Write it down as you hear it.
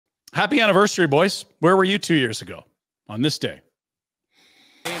Happy anniversary, boys. Where were you 2 years ago on this day?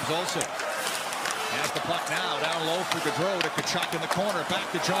 James Olsen has the puck now, down low for Gaudreau to Tkachuk in the corner,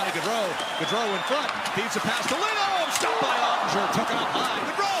 back to Johnny Gaudreau. Gaudreau in front, feeds a pass to Lino, stopped by Ottinger, took it up high.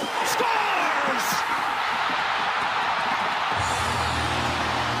 Gaudreau scores!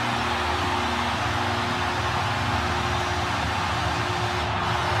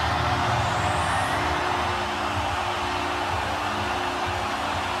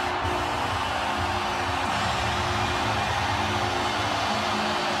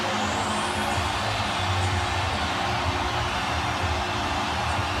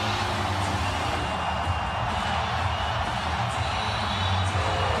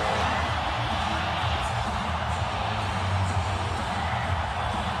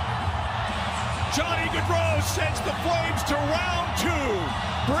 Johnny Gaudreau sends the Flames to round 2.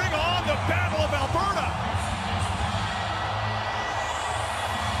 Bring on the Battle of Alberta.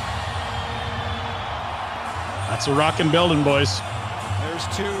 That's a rockin' building, boys. There's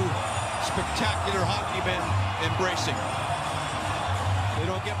 2 spectacular hockey men embracing. They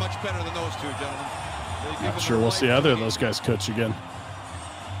don't get much better than those 2, gentlemen. Not sure we'll see either of those guys coach again.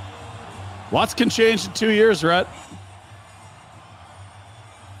 Lots can change in 2 years, Rhett.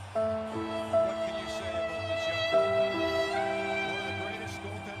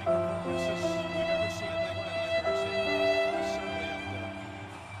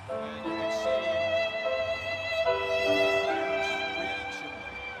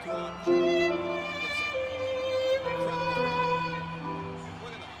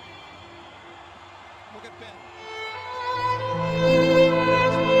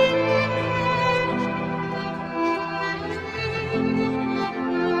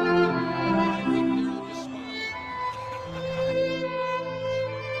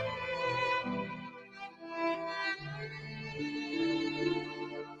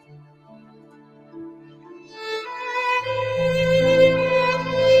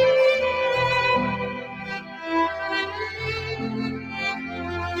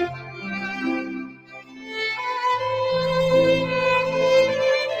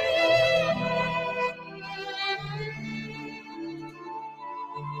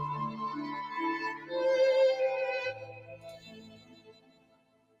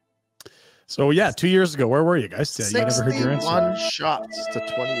 So, yeah, 2 years ago, where were you guys? Yeah, you never heard your answer. 61 shots to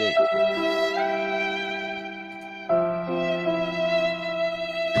 28.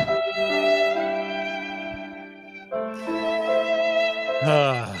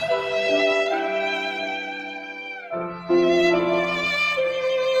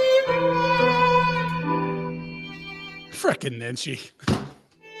 Frickin' Nenshi.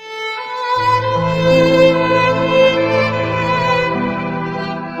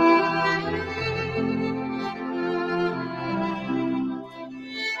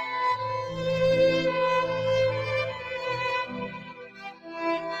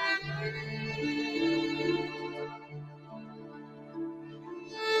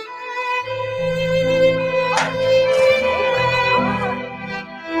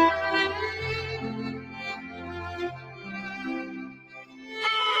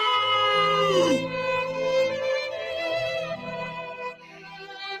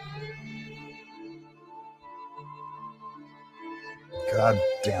 God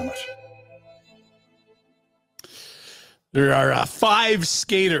damn it. There are 5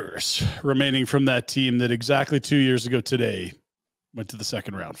 skaters remaining from that team that exactly 2 years ago today went to the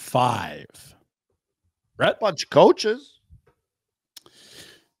second round. 5. Brett? Bunch of coaches.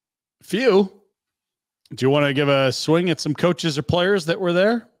 Few. Do you want to give a swing at some coaches or players that were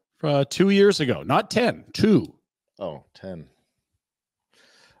there 2 years ago? Not 10, 2. Oh, 10.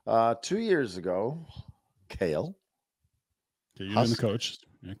 2 years ago, Kale. Okay, you've been the coach.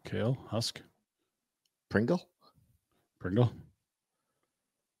 Yeah, Kale, Husk. Pringle. The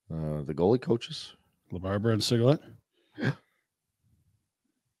goalie coaches. LaBarbera and Siglet. Yeah.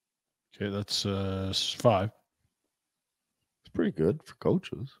 Okay, that's 5. It's pretty good for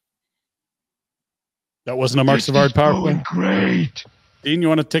coaches. That wasn't a Mark Savard power play. Great. Dean, you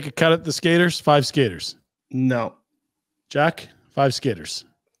want to take a cut at the skaters? 5 skaters. No. Jack, 5 skaters.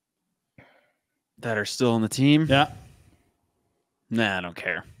 That are still on the team? Yeah. Nah, I don't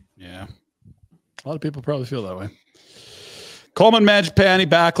care. Yeah. A lot of people probably feel that way. Coleman, Mangiapane,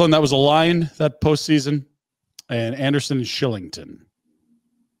 Backlund. That was a line that postseason. And Anderson and Shillington.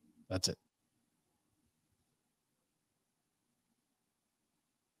 That's it.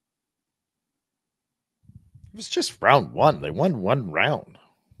 It was just round 1. They won 1 round.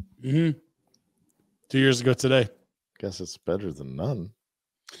 2 years ago today. Guess it's better than none.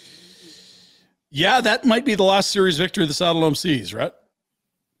 Yeah, that might be the last series victory the Saddledome sees, right?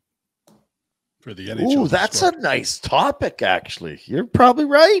 for the NHL. Ooh, that's a nice topic, actually. You're probably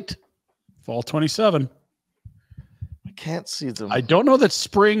right. Fall 27. I can't see them. I don't know that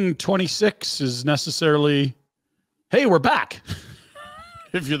spring 26 is necessarily, hey, we're back.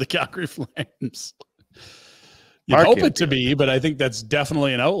 If you're the Calgary Flames. You'd hope it to be, but I think that's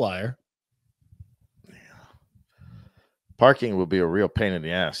definitely an outlier. Parking will be a real pain in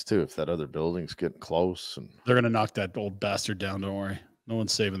the ass, too, if that other building's getting close. And they're going to knock that old bastard down. Don't worry. No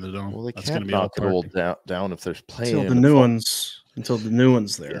one's saving the dome. well, they that's can't be knock it all down if there's playing. Until the new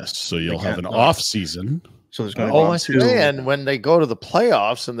one's there. Yes, so you'll have an off season. So there's going to be and when they go to the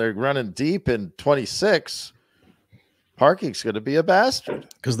playoffs and they're running deep in 26, parking's going to be a bastard.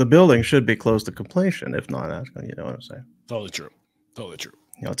 Because the building should be closed to completion. If not, you know what I'm saying? Totally true. Totally true.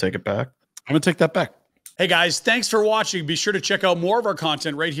 I'll take it back. I'm going to take that back. Hey guys, thanks for watching. Be sure to check out more of our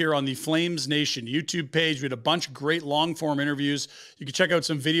content right here on the Flames Nation YouTube page. We had a bunch of great long-form interviews. You can check out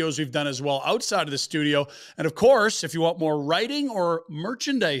some videos we've done as well outside of the studio. And of course, if you want more writing or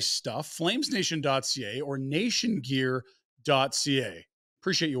merchandise stuff, flamesnation.ca or nationgear.ca.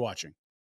 Appreciate you watching.